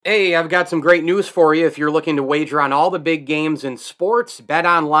Hey, I've got some great news for you. If you're looking to wager on all the big games in sports,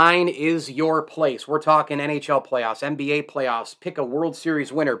 BetOnline is your place. We're talking NHL playoffs, NBA playoffs, pick a World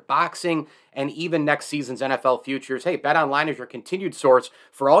Series winner, boxing, and even next season's NFL futures. Hey, BetOnline is your continued source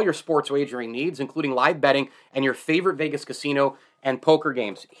for all your sports wagering needs, including live betting and your favorite Vegas casino and poker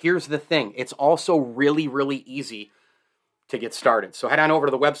games. Here's the thing. It's also really, really easy to get started. So head on over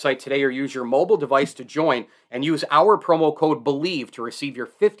to the website today or use your mobile device to join and use our promo code BELIEVE to receive your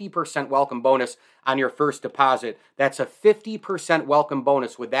 50% welcome bonus on your first deposit. That's a 50% welcome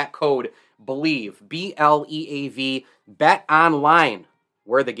bonus with that code BELIEVE, BLEAV, bet online,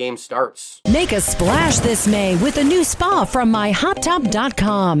 where the game starts. Make a splash this May with a new spa from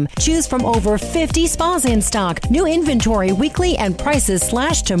myhottub.com. Choose from over 50 spas in stock, new inventory weekly, and prices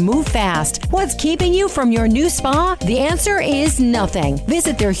slashed to move fast. What's keeping you from your new spa? The answer is nothing.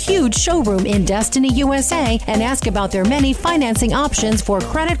 Visit their huge showroom in Destiny, USA, and ask about their many financing options for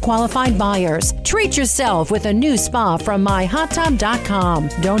credit-qualified buyers. Treat yourself with a new spa from myhottub.com.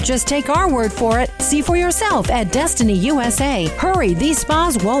 Don't just take our word for it. See for yourself at Destiny, USA. Hurry, these spas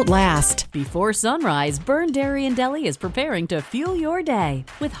won't last. Before sunrise, Burn Dairy and Deli is preparing to fuel your day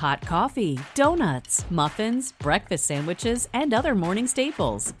with hot coffee, donuts, muffins, breakfast sandwiches, and other morning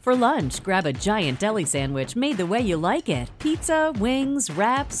staples. For lunch, grab a giant deli sandwich made the way you like it. Pizza, wings,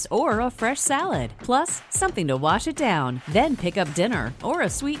 wraps, or a fresh salad. Plus, something to wash it down. Then pick up dinner or a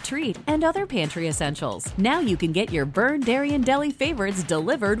sweet treat and other pantry essentials. Now you can get your Burn Dairy and Deli favorites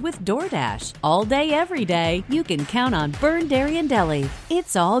delivered with DoorDash. All day, every day, you can count on Burn Dairy and Deli.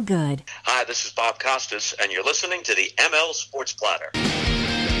 It's all good. Hi, this is Bob Costas, and you're listening to the ML Sports Platter.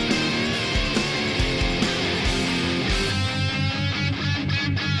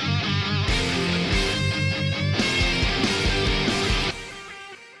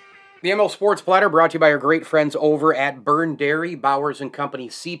 The ML Sports Platter brought to you by our great friends over at Burn Dairy, Bowers & Company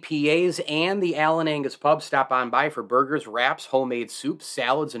CPAs, and the Allen Angus Pub. Stop on by for burgers, wraps, homemade soups,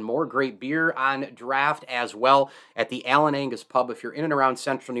 salads, and more. Great beer on draft as well at the Allen Angus Pub. If you're in and around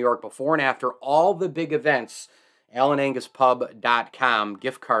Central New York before and after all the big events, AllenAngusPub.com.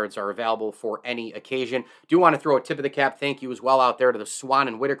 Gift cards are available for any occasion. Do want to throw a tip of the cap thank you as well out there to the Swan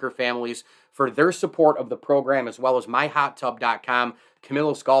and Whitaker families for their support of the program, as well as MyHotTub.com,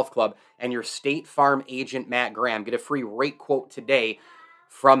 Camillus Golf Club, and your State Farm agent, Matt Graham. Get a free rate quote today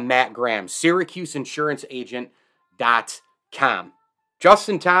from Matt Graham. SyracuseInsuranceAgent.com.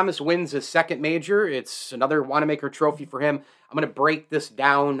 Justin Thomas wins his second major. It's another Wanamaker trophy for him. I'm going to break this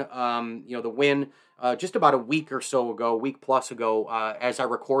down, the win just about a week plus ago, as I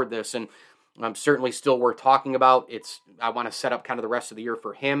record this, and certainly still worth talking about. I want to set up kind of the rest of the year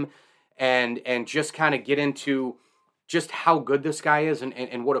for him and just kind of get into just how good this guy is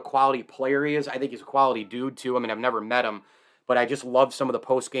and what a quality player he is. I think he's a quality dude, too. I mean, I've never met him, but I just love some of the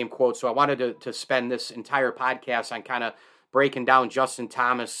post-game quotes. So I wanted to spend this entire podcast on kind of breaking down Justin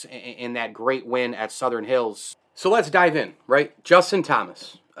Thomas in that great win at Southern Hills. So let's dive in, right? Justin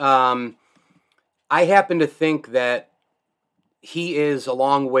Thomas. I happen to think that he is,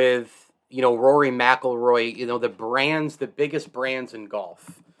 along with, Rory McIlroy, the biggest brands in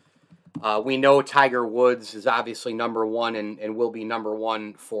golf. We know Tiger Woods is obviously number one and will be number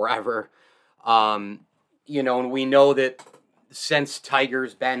one forever. And we know that since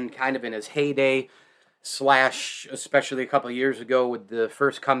Tiger's been kind of in his heyday, especially a couple of years ago with the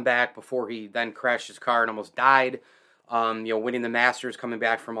first comeback before he then crashed his car and almost died, winning the Masters, coming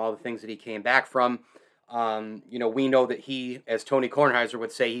back from all the things that he came back from. We know that he, as Tony Kornheiser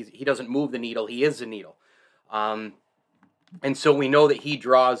would say, he doesn't move the needle, he is the needle. And so we know that he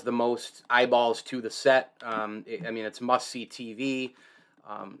draws the most eyeballs to the set. It's must-see TV.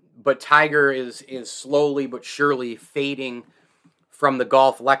 But Tiger is slowly but surely fading from the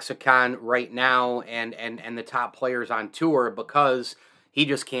golf lexicon right now and the top players on tour because he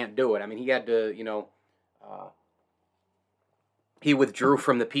just can't do it. I mean, he had to, he withdrew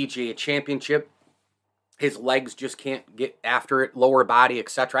from the PGA Championship. His legs just can't get after it, lower body,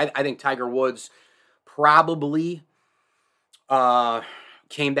 etc. I think Tiger Woods probably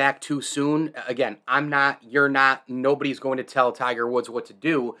came back too soon. Again, I'm not, you're not, nobody's going to tell Tiger Woods what to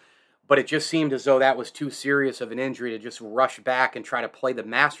do, but it just seemed as though that was too serious of an injury to just rush back and try to play the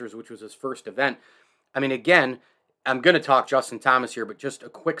Masters, which was his first event. I mean, again, I'm going to talk Justin Thomas here, but just a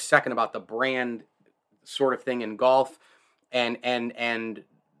quick second about the brand sort of thing in golf and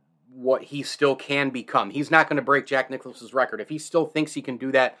what he still can become. He's not going to break Jack Nicklaus's record. If he still thinks he can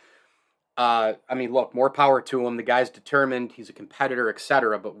do that, look, more power to him. The guy's determined. He's a competitor,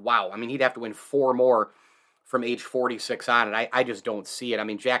 etc. But wow, I mean, he'd have to win 4 more from age 46 on, and I just don't see it. I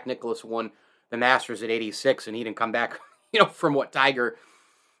mean, Jack Nicklaus won the Masters at 86, and he didn't come back, from what Tiger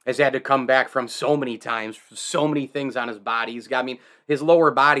has had to come back from so many times, so many things on his body. He's got, his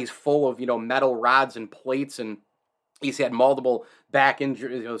lower body's full of, metal rods and plates, and he's had multiple back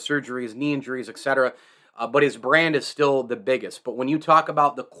injuries, surgeries, knee injuries, etc. But his brand is still the biggest. But when you talk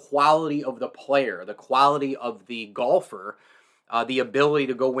about the quality of the player, the quality of the golfer, the ability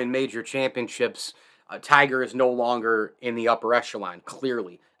to go win major championships, Tiger is no longer in the upper echelon,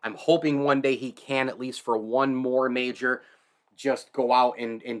 clearly. I'm hoping one day he can, at least for one more major, just go out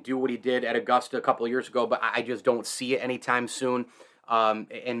and do what he did at Augusta a couple of years ago, but I just don't see it anytime soon,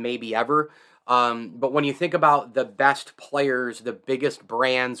 and maybe ever. But when you think about the best players, the biggest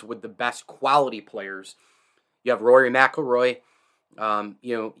brands with the best quality players, you have Rory McIlroy.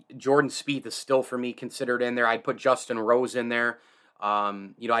 Jordan Spieth is still, for me, considered in there. I'd put Justin Rose in there.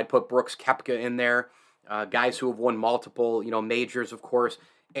 I'd put Brooks Koepka in there. Guys who have won multiple, majors, of course.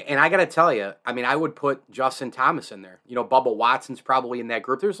 And I got to tell you, I would put Justin Thomas in there. Bubba Watson's probably in that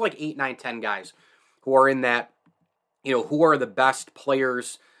group. There's like 8, 9, 10 guys who are in that, who are the best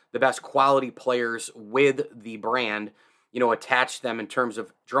players, the best quality players with the brand, attach them in terms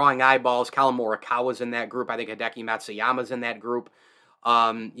of drawing eyeballs. Colin Morikawa's in that group. I think Hideki Matsuyama's in that group.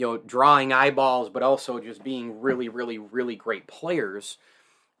 Drawing eyeballs, but also just being really, really, really great players.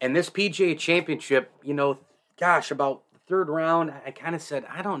 And this PGA Championship, about third round, I kind of said,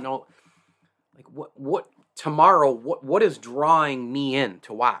 I don't know, like what tomorrow, what is drawing me in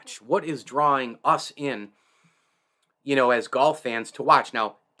to watch? What is drawing us in, as golf fans to watch?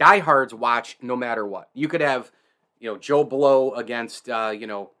 Now, diehards watch no matter what. You could have, Joe Blow against,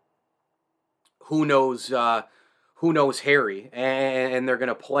 who knows Harry, and they're going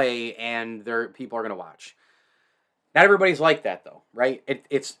to play, and people are going to watch. Not everybody's like that, though, right?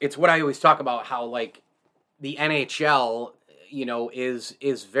 It's what I always talk about, how, like, the NHL,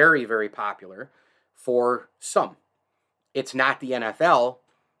 is very, very popular for some. It's not the NFL,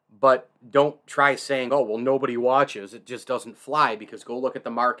 but don't try saying, oh, well, nobody watches. It just doesn't fly, because go look at the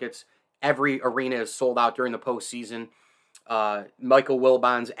markets. Every arena is sold out during the postseason. Michael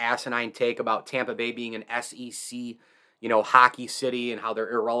Wilbon's asinine take about Tampa Bay being an SEC, hockey city, and how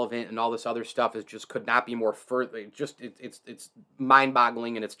they're irrelevant and all this other stuff could not be more further. It's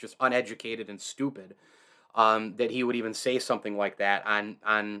mind-boggling, and it's just uneducated and stupid. That he would even say something like that on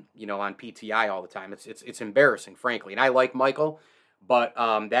PTI all the time. It's embarrassing, frankly. And I like Michael, but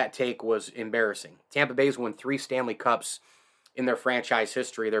that take was embarrassing. Tampa Bay's won 3 Stanley Cups in their franchise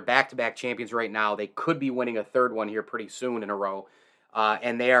history. They're back-to-back champions right now. They could be winning a third one here pretty soon in a row.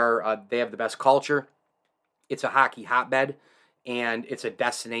 And they have the best culture. It's a hockey hotbed, and it's a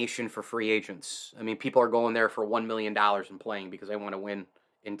destination for free agents. People are going there for $1 million and playing because they want to win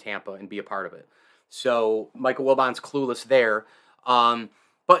in Tampa and be a part of it. So Michael Wilbon's clueless there.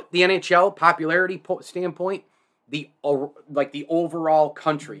 But the NHL popularity standpoint, the overall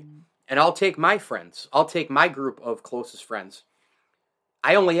country, and I'll take my friends. I'll take my group of closest friends.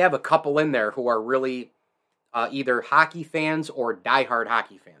 I only have a couple in there who are really either hockey fans or diehard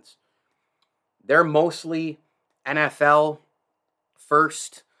hockey fans. They're mostly NFL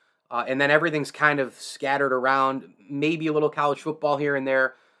first, and then everything's kind of scattered around. Maybe a little college football here and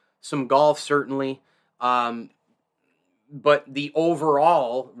there. Some golf, certainly. But the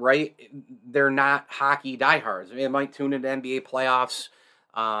overall, right, they're not hockey diehards. They might tune into NBA playoffs.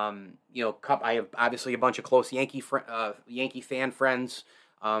 I have obviously a bunch of close Yankee fan friends.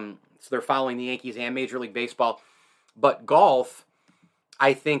 So they're following the Yankees and Major League Baseball. But golf,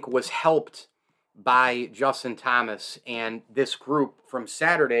 I think, was helped by Justin Thomas and this group from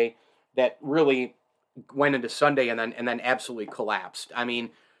Saturday that really went into Sunday and then absolutely collapsed.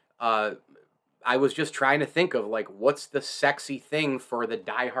 I was just trying to think of, like, what's the sexy thing for the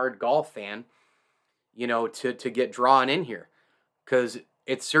diehard golf fan, to get drawn in here. Because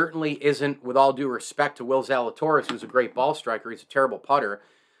it certainly isn't, with all due respect to Will Zalatoris, who's a great ball striker. He's a terrible putter.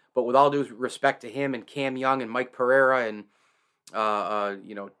 But with all due respect to him and Cam Young and Mike Pereira and,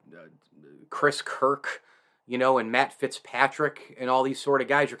 Chris Kirk, and Matt Fitzpatrick and all these sort of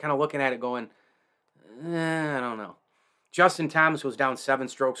guys, you're kind of looking at it going, I don't know. Justin Thomas was down 7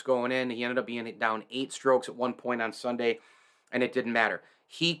 strokes going in. He ended up being down 8 strokes at one point on Sunday, and it didn't matter.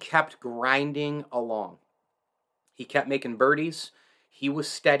 He kept grinding along. He kept making birdies. He was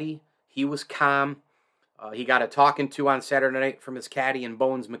steady. He was calm. He got a talking to on Saturday night from his caddy and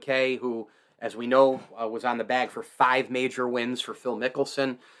Bones McKay, who, as we know, was on the bag for 5 major wins for Phil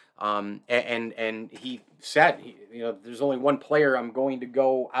Mickelson. And he said, there's only one player I'm going to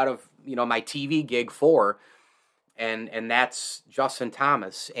go out of, my TV gig for, and that's Justin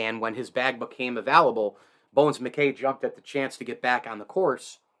Thomas. And when his bag became available, Bones McKay jumped at the chance to get back on the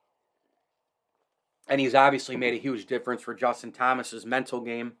course. And he's obviously made a huge difference for Justin Thomas's mental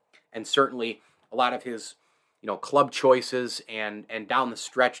game, and certainly a lot of his, club choices and down the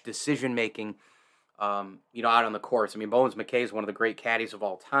stretch decision making, out on the course. I mean, Bowens McKay is one of the great caddies of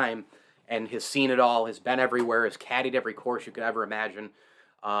all time, and has seen it all, has been everywhere, has caddied every course you could ever imagine.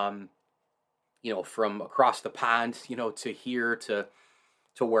 From across the pond, to here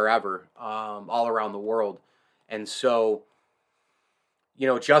to wherever, all around the world. And so,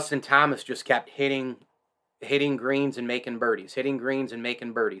 Justin Thomas just kept hitting greens and making birdies, hitting greens and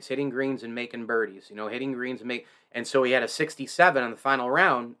making birdies, hitting greens and making birdies, hitting greens and so he had a 67 on the final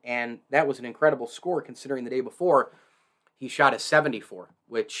round, and that was an incredible score considering the day before he shot a 74,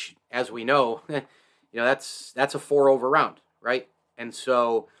 which, as we know, that's a 4-over round, right? And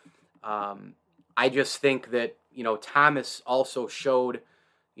so I just think that, Thomas also showed,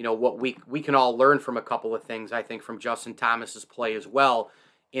 what we can all learn from a couple of things, I think, from Justin Thomas's play as well,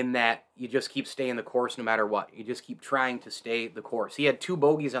 in that you just keep staying the course no matter what. You just keep trying to stay the course. He had 2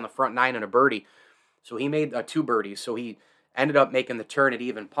 bogeys on the front 9 and a birdie, so he made 2 birdies, so he ended up making the turn at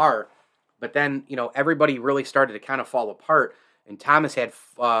even par. But then, everybody really started to kind of fall apart, and Thomas had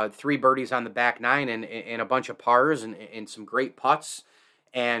 3 birdies on the back 9 and a bunch of pars and some great putts.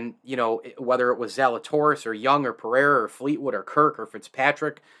 And, whether it was Zalatoris or Young or Pereira or Fleetwood or Kirk or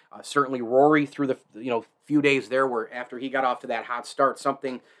Fitzpatrick, certainly Rory through the, few days there where after he got off to that hot start,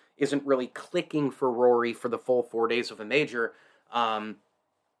 something isn't really clicking for Rory for the full 4 days of a major.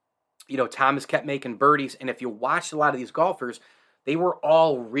 Thomas kept making birdies. And if you watched a lot of these golfers, they were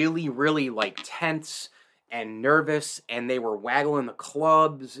all really, really tense and nervous, and they were waggling the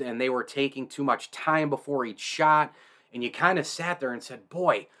clubs, and they were taking too much time before each shot. And you kind of sat there and said,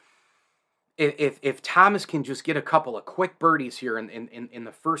 boy, if Thomas can just get a couple of quick birdies here in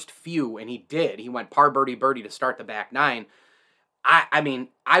the first few, and he did. He went par birdie birdie to start the back 9.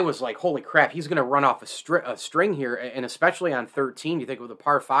 I was like, holy crap, he's going to run off a string here, and especially on 13. You think with a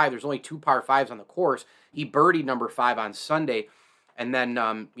par 5, there's only 2 par 5s on the course. He birdied number 5 on Sunday, and then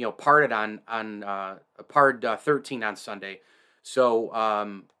parred 13 on Sunday.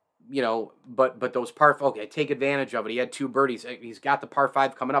 So but those par, okay, take advantage of it. He had 2 birdies. He's got the par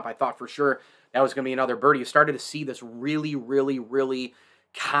 5 coming up. I thought for sure that was going to be another birdie. You started to see this really, really, really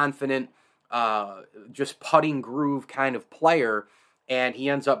confident, just putting groove kind of player, and he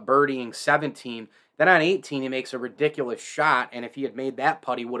ends up birdieing 17. Then on 18, he makes a ridiculous shot, and if he had made that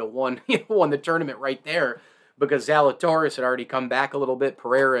putt, he would have won the tournament right there, because Zalatoris had already come back a little bit,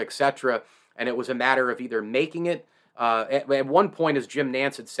 Pereira, etc., and it was a matter of either making it. At one point, as Jim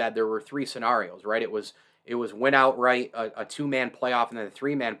Nance had said, there were 3 scenarios, right? It was win outright, a 2-man playoff, and then a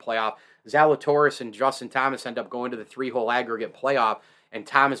 3-man playoff. Zalatoris and Justin Thomas end up going to the 3-hole aggregate playoff, and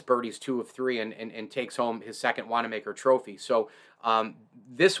Thomas birdies 2 of 3 and takes home his second Wanamaker trophy. So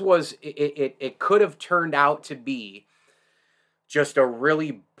this was, it could have turned out to be just a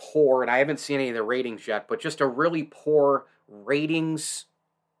really poor, and I haven't seen any of the ratings yet, but just a really poor ratings,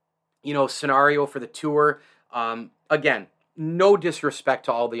 scenario for the tour. Again, no disrespect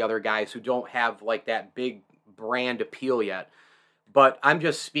to all the other guys who don't have that big brand appeal yet, but I'm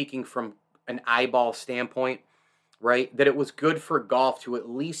just speaking from an eyeball standpoint, right? That it was good for golf to at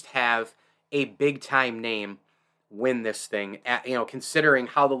least have a big time name win this thing, considering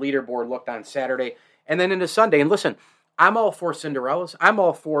how the leaderboard looked on Saturday and then into Sunday. And listen, I'm all for Cinderellas. I'm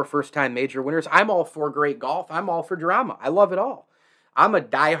all for first time major winners. I'm all for great golf. I'm all for drama. I love it all. I'm a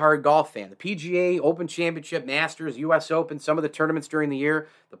diehard golf fan. The PGA, Open Championship, Masters, U.S. Open, some of the tournaments during the year,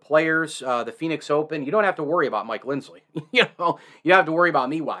 the Players, the Phoenix Open. You don't have to worry about Mike Lindsley. You don't have to worry about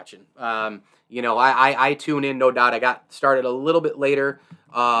me watching. I tune in, no doubt. I got started a little bit later,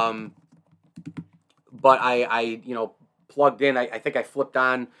 but I plugged in. I think I flipped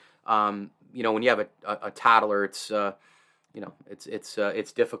on. When you have a toddler, it's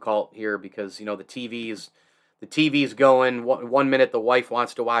difficult here because the TV's going. 1 minute the wife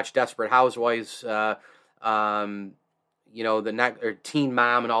wants to watch Desperate Housewives, or Teen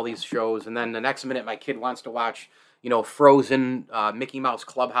Mom and all these shows, and then the next minute my kid wants to watch, Frozen, Mickey Mouse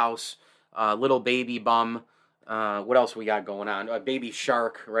Clubhouse, Little Baby Bum. What else we got going on? Baby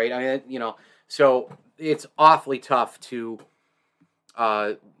Shark, right? So it's awfully tough to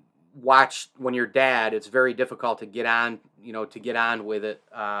watch when you're dad. It's very difficult to get on, with it.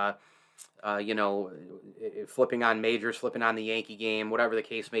 Flipping on majors, flipping on the Yankee game, whatever the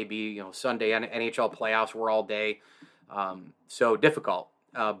case may be, Sunday NHL playoffs were all day. So difficult.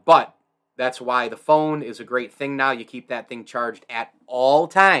 But that's why the phone is a great thing now. You keep that thing charged at all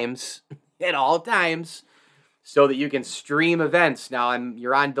times, so that you can stream events. Now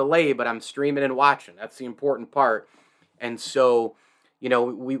you're on delay, but I'm streaming and watching. That's the important part. And so,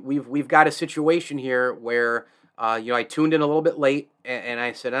 we've got a situation here where I tuned in a little bit late, and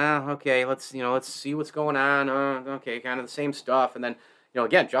I said, okay, let's see what's going on. Okay, kind of the same stuff. And then,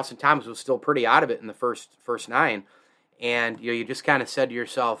 again, Justin Thomas was still pretty out of it in the first 9. And, you just kind of said to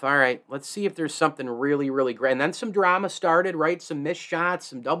yourself, all right, let's see if there's something really, really great. And then some drama started, right? Some missed shots,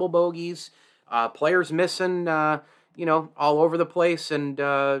 some double bogeys, players missing, all over the place. And,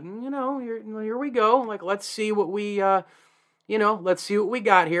 here we go. Like, let's see what we, let's see what we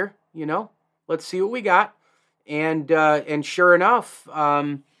got here. Let's see what we got. And sure enough,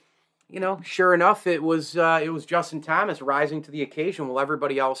 it was Justin Thomas rising to the occasion while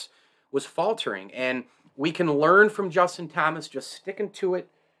everybody else was faltering. And we can learn from Justin Thomas, just sticking to it,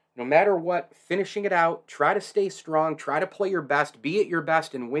 no matter what, finishing it out, try to stay strong, try to play your best, be at your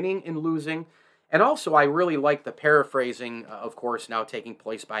best in winning and losing. And also, I really like the paraphrasing, of course, now taking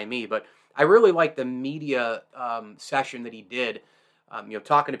place by me, but I really like the media session that he did,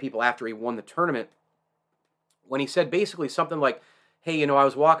 talking to people after he won the tournament, when he said basically something like, hey, I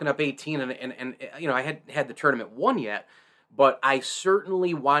was walking up 18 and I hadn't had the tournament won yet, but I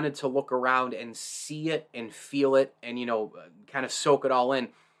certainly wanted to look around and see it and feel it and, kind of soak it all in,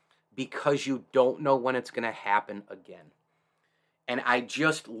 because you don't know when it's going to happen again. And I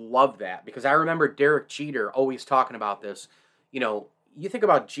just love that, because I remember Derek Jeter always talking about this. You think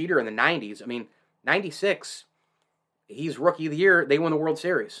about Jeter in the 90s. I mean, 96, he's Rookie of the Year. They won the World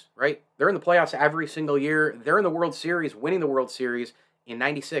Series, right? They're in the playoffs every single year. They're in the World Series, winning the World Series in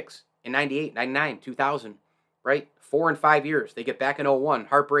 96, in 98, 99, 2000, right? 4 and 5 years. They get back in 01,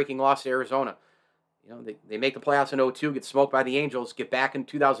 heartbreaking loss to Arizona. They make the playoffs in 02, get smoked by the Angels, get back in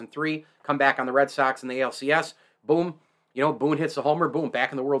 2003, come back on the Red Sox in the ALCS, boom, Boone hits the homer, boom,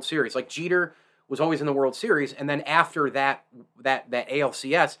 back in the World Series. Like, Jeter was always in the World Series, and then after that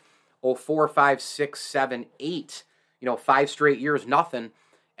ALCS, 04, 5, 6, 7, 8, 5 straight years, nothing.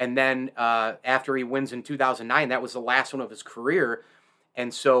 And then after he wins in 2009, that was the last one of his career.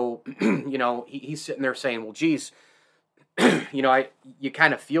 And so, he's sitting there saying, well, geez, you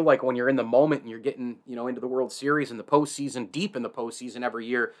kind of feel like when you're in the moment and you're getting, into the World Series and the postseason, deep in the postseason every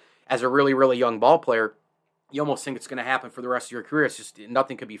year as a really, really young ball player, you almost think it's going to happen for the rest of your career. It's just,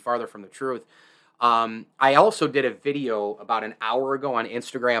 nothing could be farther from the truth. I also did a video about an hour ago on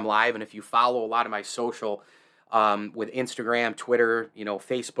Instagram Live, and if you follow a lot of my social, with Instagram, Twitter,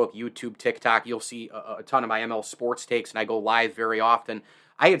 Facebook, YouTube, TikTok, you'll see a ton of my ML sports takes, and I go live very often.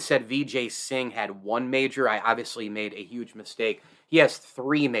 I had said Vijay Singh had 1 major. I obviously made a huge mistake. He has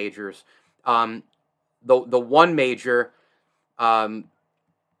 3 majors. The 1 major,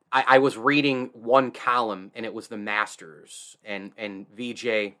 I was reading one column, and it was the Masters, and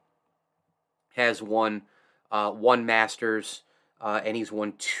Vijay has won 1 Masters, and he's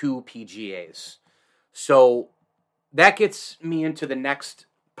won 2 PGAs. So that gets me into the next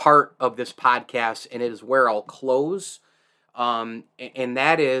part of this podcast, and it is where I'll close. And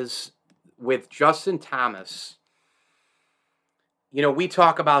that is with Justin Thomas. We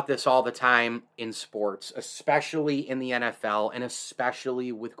talk about this all the time in sports, especially in the NFL and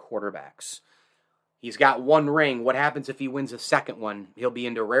especially with quarterbacks. He's got 1 ring. What happens if he wins a second one? He'll be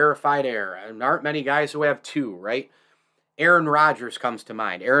into rarefied air. There aren't many guys who have 2, right? Aaron Rodgers comes to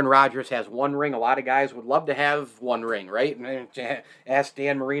mind. Aaron Rodgers has 1 ring. A lot of guys would love to have 1 ring, right? Ask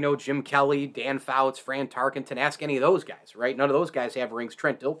Dan Marino, Jim Kelly, Dan Fouts, Fran Tarkenton. Ask any of those guys, right? None of those guys have rings.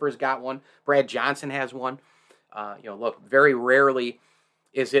 Trent Dilfer's got 1. Brad Johnson has 1. Look, very rarely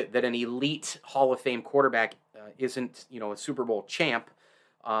is it that an elite Hall of Fame quarterback isn't, a Super Bowl champ.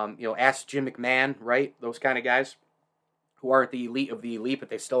 Ask Jim McMahon, right? Those kind of guys who aren't the elite of the elite, but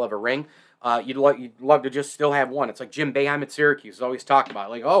they still have a ring. You'd love to just still have 1. It's like Jim Boeheim at Syracuse always talked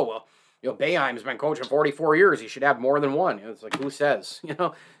about, like, oh, well, Boeheim's been coaching 44 years. He should have more than 1. It's like, who says?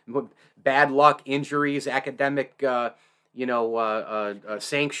 Bad luck, injuries, academic,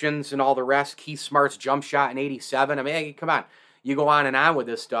 sanctions and all the rest. Keith Smart's jump shot in 87. I mean, hey, come on. You go on and on with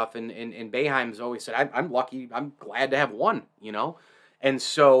this stuff, and Boeheim's always said, I'm lucky. I'm glad to have 1, And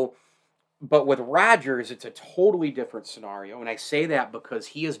so, but with Rodgers, it's a totally different scenario, and I say that because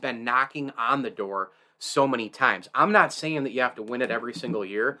he has been knocking on the door so many times. I'm not saying that you have to win it every single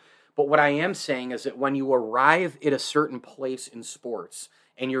year, but what I am saying is that when you arrive at a certain place in sports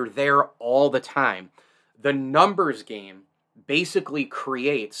and you're there all the time, the numbers game basically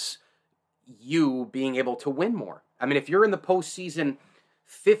creates you being able to win more. I mean, if you're in the postseason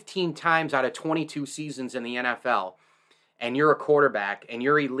 15 times out of 22 seasons in the NFL, and you're a quarterback, and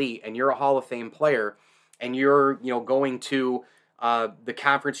you're elite, and you're a Hall of Fame player, and you're going to the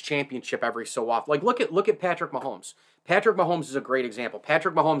conference championship every so often. Like look at Patrick Mahomes. Patrick Mahomes is a great example.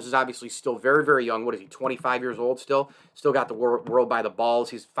 Patrick Mahomes is obviously still very, very young. What is he, 25 years old still? Still got the world by the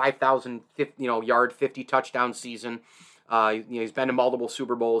balls. He's 5,000 yard, 50 touchdown season. He's been to multiple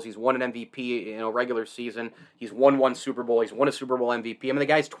Super Bowls. He's won an MVP in a regular season. He's won one Super Bowl. He's won a Super Bowl MVP. I mean, the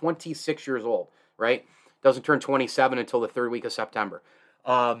guy's 26 years old, right? Doesn't turn 27 until the third week of September.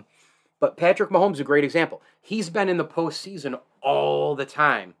 But Patrick Mahomes is a great example. He's been in the postseason all the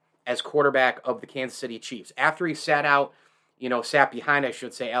time as quarterback of the Kansas City Chiefs. After he sat behind, I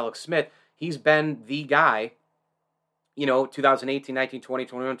should say, Alex Smith, he's been the guy, 2018, 19, 20,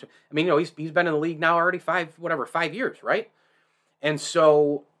 21. I mean, he's been in the league now already 5 years, right? And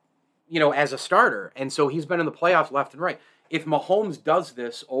so, as a starter. And so he's been in the playoffs left and right. If Mahomes does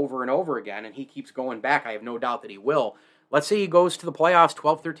this over and over again, and he keeps going back, I have no doubt that he will. Let's say he goes to the playoffs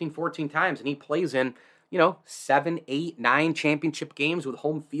 12, 13, 14 times, and he plays in, 7, 8, 9 championship games with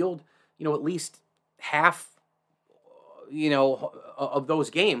home field, at least half, of those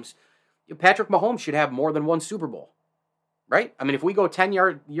games. Patrick Mahomes should have more than one Super Bowl, right? I mean, if we go 10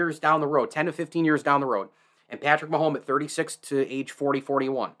 years down the road, 10 to 15 years down the road, and Patrick Mahomes at 36 to age 40,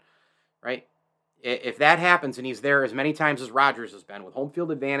 41, right? If that happens and he's there as many times as Rodgers has been, with home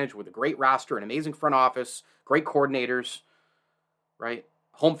field advantage, with a great roster, an amazing front office, great coordinators, right?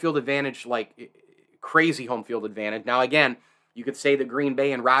 Home field advantage, like crazy home field advantage. Now, again, you could say that Green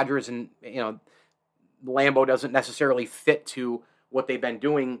Bay and Rodgers and, Lambeau doesn't necessarily fit to what they've been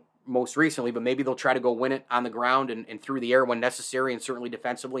doing most recently, but maybe they'll try to go win it on the ground and through the air when necessary, and certainly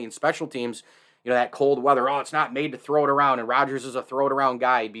defensively and special teams. That cold weather, it's not made to throw it around, and Rodgers is a throw-it-around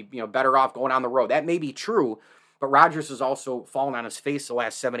guy. He'd be better off going on the road. That may be true, but Rodgers has also fallen on his face the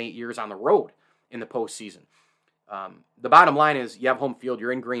last 7, 8 years on the road in the postseason. The bottom line is you have home field.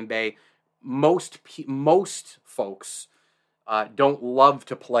 You're in Green Bay. Most folks don't love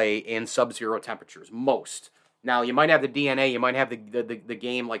to play in sub-zero temperatures. Most. Now, you might have the DNA. You might have the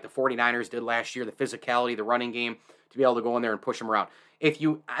game like the 49ers did last year, the physicality, the running game, to be able to go in there and push them around. If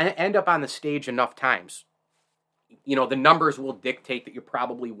you end up on the stage enough times, the numbers will dictate that you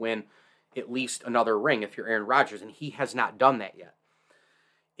probably win at least another ring if you're Aaron Rodgers, and he has not done that yet.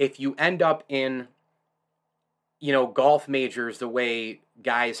 If you end up in, golf majors the way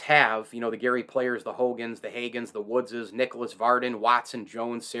guys have, the Gary Players, the Hogans, the Hagans, the Woodses, Nicholas Varden, Watson,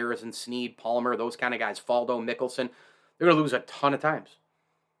 Jones, Sarazen, Snead, Palmer, those kind of guys, Faldo, Mickelson, they're going to lose a ton of times.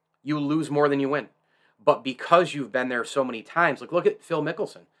 You lose more than you win. But because you've been there so many times, look at Phil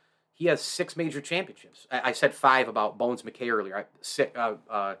Mickelson. He has 6 major championships. I said 5 about Bones McKay earlier. I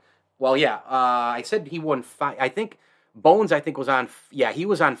said he won 5. I think Bones, was on, he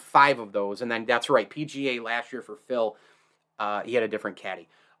was on 5 of those. And then that's right, PGA last year for Phil, he had a different caddy.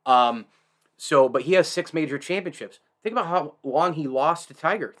 But he has 6 major championships. Think about how long he lost to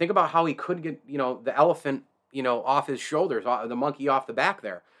Tiger. Think about how he couldn't get, the elephant, off his shoulders, the monkey off the back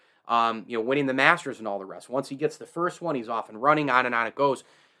there. Winning the Masters and all the rest. Once he gets the first one, he's off and running, on and on it goes.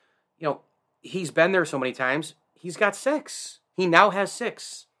 He's been there so many times. He's got 6. He now has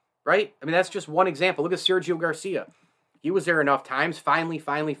 6, right? I mean, that's just one example. Look at Sergio Garcia. He was there enough times, finally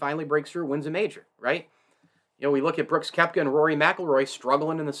breaks through, wins a major, right? We look at Brooks Koepka and Rory McIlroy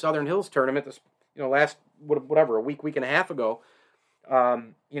struggling in the Southern Hills tournament this, last, a week and a half ago, for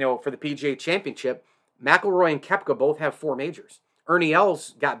the PGA Championship. McIlroy and Koepka both have 4 majors. Ernie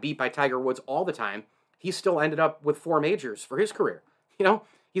Els got beat by Tiger Woods all the time. He still ended up with 4 majors for his career.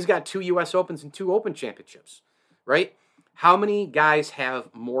 He's got 2 U.S. Opens and 2 Open Championships, right? How many guys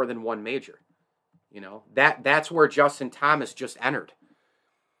have more than 1 major? That's where Justin Thomas just entered.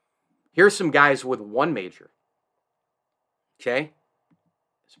 Here's some guys with 1 major. Okay?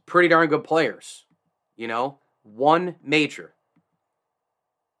 Some pretty darn good players. 1 major.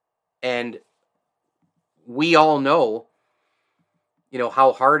 And we all know,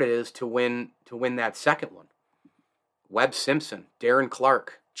 how hard it is to win that second one. Webb Simpson, Darren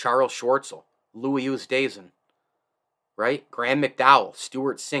Clark, Charles Schwartzel, Louis Oosthuizen, right? Graham McDowell,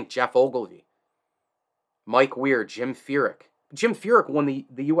 Stuart Sink, Jeff Ogilvy, Mike Weir, Jim Furyk. Jim Furyk won the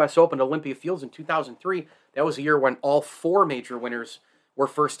U.S. Open at Olympia Fields in 2003. That was a year when all 4 major winners were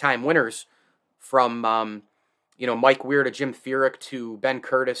first-time winners, from Mike Weir to Jim Furyk to Ben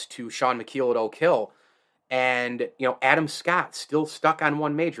Curtis to Sean McKeel at Oak Hill. And, Adam Scott still stuck on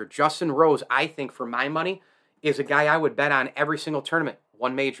 1 major. Justin Rose, I think, for my money, is a guy I would bet on every single tournament.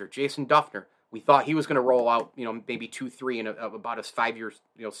 1 major. Jason Duffner, we thought he was going to roll out, maybe 2-3 in about a 5 years,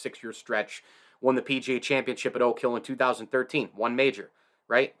 6 year stretch. Won the PGA Championship at Oak Hill in 2013. 1 major,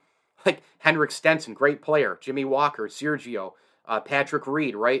 right? Like Henrik Stenson, great player. Jimmy Walker, Sergio, Patrick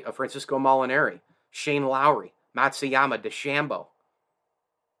Reed, right? Francisco Molinari, Shane Lowry, Matsuyama, DeChambeau.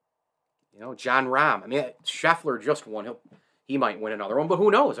 John Rahm. I mean, Scheffler just won. He might win another one, but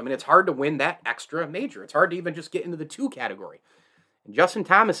who knows? I mean, it's hard to win that extra major. It's hard to even just get into the 2 category. And Justin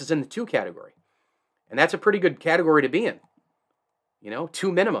Thomas is in the 2 category. And that's a pretty good category to be in.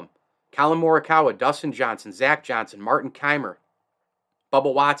 2 minimum. Colin Morikawa, Dustin Johnson, Zach Johnson, Martin Keimer,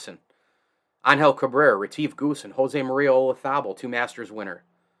 Bubba Watson, Angel Cabrera, Retief Goosen, Jose Maria Olazabal, 2 Masters winner,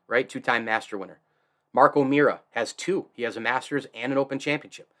 right? 2-time Master winner. Mark O'Meara has 2. He has a Masters and an Open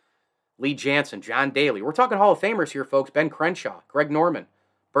Championship. Lee Jansen, John Daly. We're talking Hall of Famers here, folks. Ben Crenshaw, Greg Norman,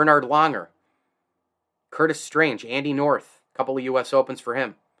 Bernard Langer, Curtis Strange, Andy North. A couple of U.S. Opens for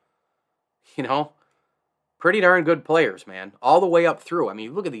him. Pretty darn good players, man. All the way up through. I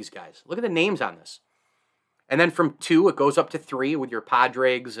mean, look at these guys. Look at the names on this. And then from 2, it goes up to 3 with your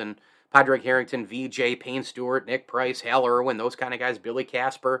Padraig and Padraig Harrington, VJ, Payne Stewart, Nick Price, Hal Irwin, those kind of guys, Billy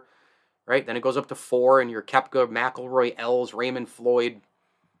Casper, right? Then it goes up to 4 and your Koepka, McIlroy, Els, Raymond Floyd,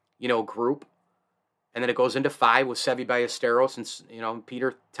 group. And then it goes into 5 with Seve Ballesteros and,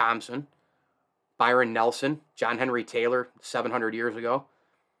 Peter Thompson, Byron Nelson, John Henry Taylor, 700 years ago.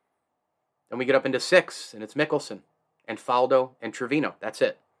 Then we get up into 6, and it's Mickelson and Faldo and Trevino. That's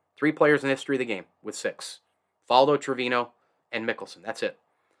it. 3 players in the history of the game with 6. Faldo, Trevino, and Mickelson. That's it.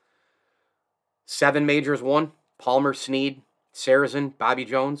 7 majors won. Palmer, Snead, Sarazen, Bobby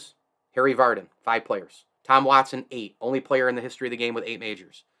Jones, Harry Vardon. 5 players. Tom Watson, 8. Only player in the history of the game with 8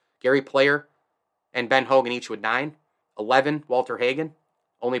 majors. Gary Player and Ben Hogan each with 9. 11, Walter Hagen.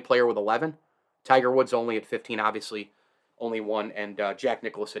 Only player with 11. Tiger Woods only at 15, obviously. Only 1. And Jack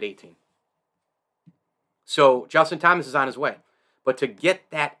Nicklaus at 18. So Justin Thomas is on his way. But to get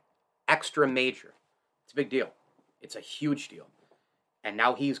that extra major, it's a big deal. It's a huge deal. And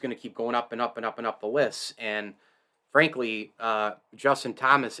now he's going to keep going up and up and up and up the list. And frankly, Justin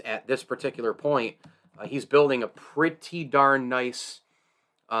Thomas at this particular point, he's building a pretty darn nice,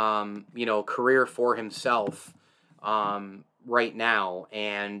 career for himself right now.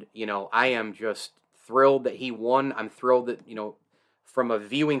 And, I am just thrilled that he won. I'm thrilled that, from a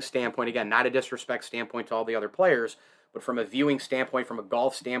viewing standpoint, again, not a disrespect standpoint to all the other players, but from a viewing standpoint, from a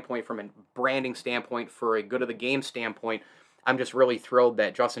golf standpoint, from a branding standpoint, for a good of the game standpoint, I'm just really thrilled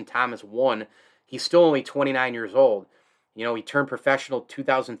that Justin Thomas won. He's still only 29 years old. He turned professional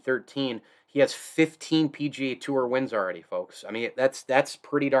 2013. He has 15 PGA Tour wins already, folks. I mean, that's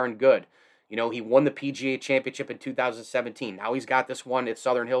pretty darn good. He won the PGA Championship in 2017. Now he's got this one at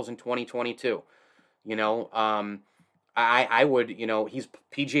Southern Hills in 2022. I would, he's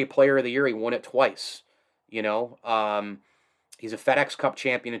PGA Player of the Year. He won it twice. He's a FedEx Cup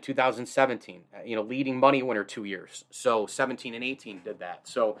champion in 2017. Leading money winner 2 years. So 17 and 18 did that.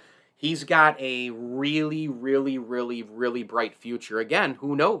 So he's got a really, really, really, really bright future. Again,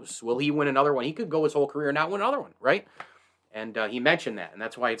 who knows? Will he win another one? He could go his whole career and not win another one, right? And he mentioned that, and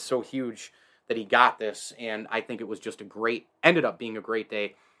that's why it's so huge that he got this. And I think it was just ended up being a great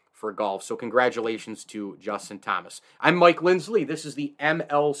day for golf. So congratulations to Justin Thomas. I'm Mike Lindsley. This is the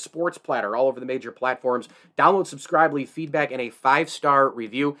ML Sports Platter, all over the major platforms. Download, subscribe, leave feedback, and a 5-star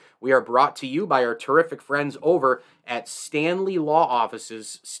review. We are brought to you by our terrific friends over at Stanley Law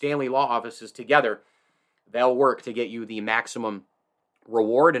Offices. Stanley Law Offices, together, they'll work to get you the maximum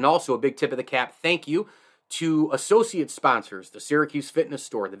reward. And also a big tip of the cap, thank you to associate sponsors, the Syracuse Fitness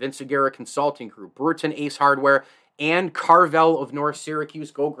Store, the Vince Aguirre Consulting Group, Brewerton Ace Hardware, and Carvel of North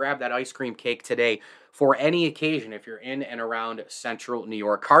Syracuse. Go grab that ice cream cake today for any occasion if you're in and around Central New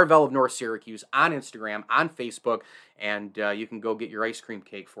York. Carvel of North Syracuse on Instagram, on Facebook, and you can go get your ice cream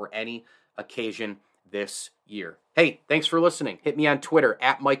cake for any occasion this year. Hey, thanks for listening. Hit me on Twitter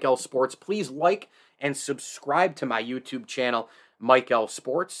at Mike L Sports. Please like and subscribe to my YouTube channel, Mike L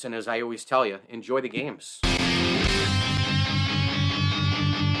Sports. And as I always tell you, enjoy the games.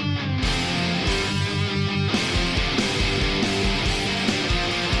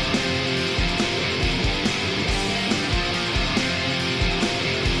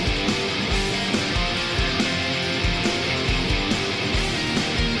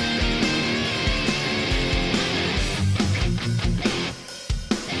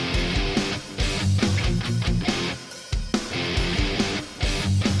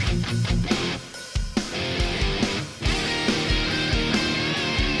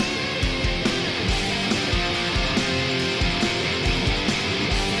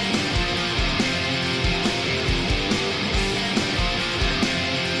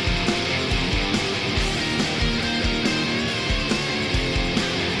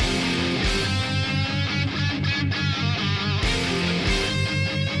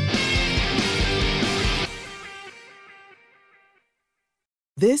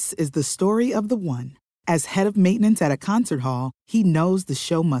 This is the story of the one. As head of maintenance at a concert hall, he knows the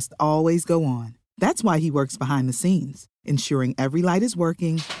show must always go on. That's why he works behind the scenes, ensuring every light is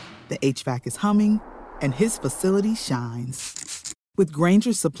working, the HVAC is humming, and his facility shines. With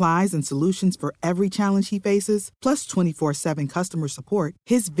Grainger's supplies and solutions for every challenge he faces, plus 24/7 customer support,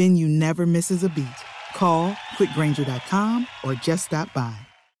 his venue never misses a beat. Call quickgrainger.com or just stop by.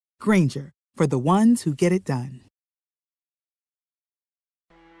 Grainger, for the ones who get it done.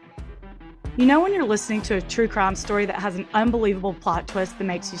 You know when you're listening to a true crime story that has an unbelievable plot twist that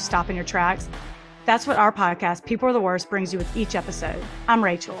makes you stop in your tracks? That's what our podcast, People Are the Worst, brings you with each episode. I'm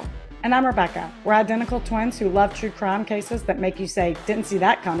Rachel. And I'm Rebecca. We're identical twins who love true crime cases that make you say, didn't see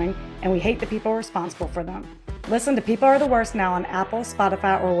that coming, and we hate the people responsible for them. Listen to People Are the Worst now on Apple,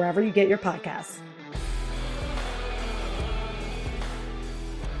 Spotify, or wherever you get your podcasts.